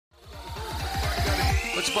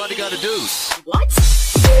What's a body gotta do? What?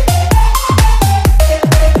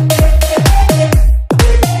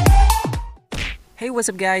 Hey, what's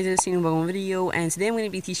up guys, it's Cinou back on video, and today I'm going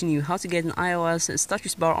to be teaching you how to get an iOS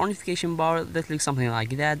status bar or notification bar that looks something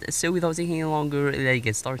like that. So without taking any longer, let's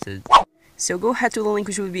get started. So go ahead to the link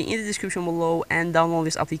which will be in the description below and download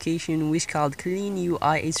this application which is called Clean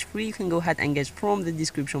UI. It's free, you can go ahead and get from the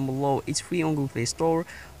description below. It's free on Google Play Store.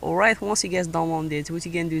 Alright, once you guys download it, what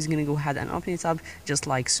you're gonna do is gonna go ahead and open it up just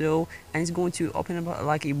like so, and it's going to open up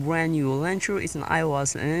like a brand new launcher. It's an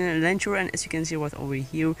iOS launcher, and as you can see right over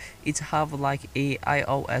here, it have like a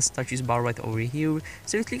iOS status bar right over here.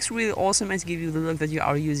 So it looks really awesome and to give you the look that you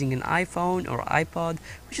are using an iPhone or iPod,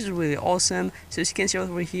 which is really awesome. So as you can see right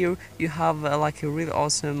over here, you have like a really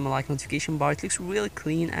awesome like notification bar. It looks really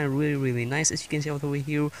clean and really nice, as you can see right over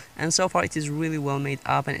here, and so far it is really well made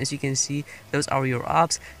up. And as you can see, those are your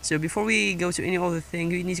apps. So before we go to any other thing,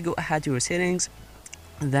 you need to go ahead to your settings.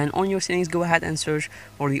 Then on your settings, go ahead and search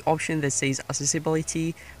for the option that says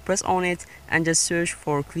accessibility. Press on it and just search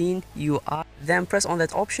for Clean UI. Then press on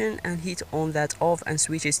that option and hit on that off and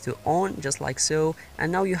switch it to on, just like so.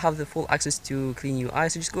 And now you have the full access to Clean UI.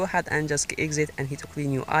 So just go ahead and just exit and hit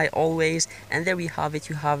Clean UI always. And there we have it.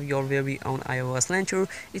 You have your very own iOS launcher.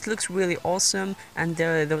 It looks really awesome. And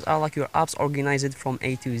those are like your apps organized from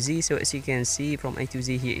A to Z. So as you can see, from A to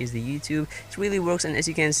Z, here is the YouTube. It really works. And as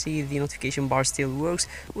you can see, the notification bar still works,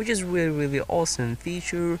 which is really awesome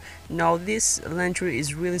feature. Now this launcher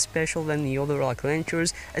is really special than the other like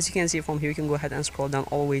launchers. As you can see from here, you can go ahead and scroll down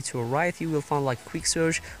all the way to the right. You will find like quick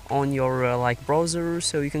search on your like browser,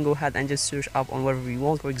 so you can go ahead and just search up on whatever you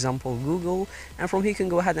want, for example Google, and from here you can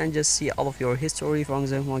go ahead and just see all of your history. For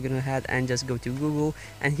example, I'm gonna go ahead and just go to Google,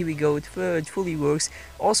 and here we go, it fully works.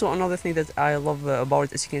 Also another thing that I love about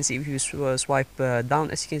it, as you can see, if you swipe down,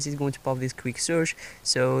 as you can see, it's going to pop this quick search,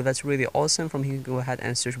 so that's really awesome. From here you can go ahead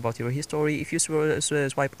and search about your history. If you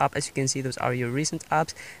swipe up, as you can see, those are your recent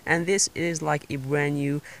apps. And this is like a brand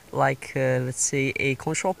new like let's say a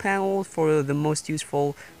control panel for the most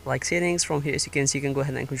useful like settings. From here, as you can see, you can go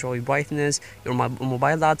ahead and control your brightness, your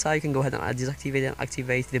mobile data. You can go ahead and deactivate and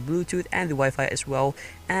activate the Bluetooth and the Wi-Fi as well,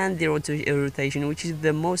 and the rotation, which is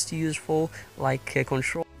the most useful like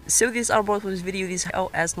control. So these are both for this video. This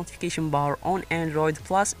iOS notification bar on Android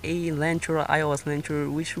plus a launcher, iOS launcher,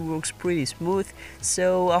 which works pretty smooth.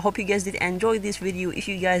 So I hope you guys did enjoy this video. If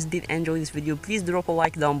you guys did enjoy this video, please drop a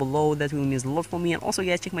like down below. That will mean a lot for me. And also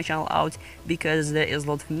guys, check my channel out because there is a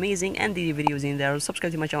lot of amazing and daily videos in there.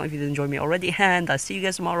 Subscribe to my channel if you did enjoy me already, and I'll see you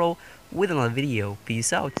guys tomorrow with another video.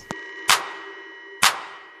 Peace out.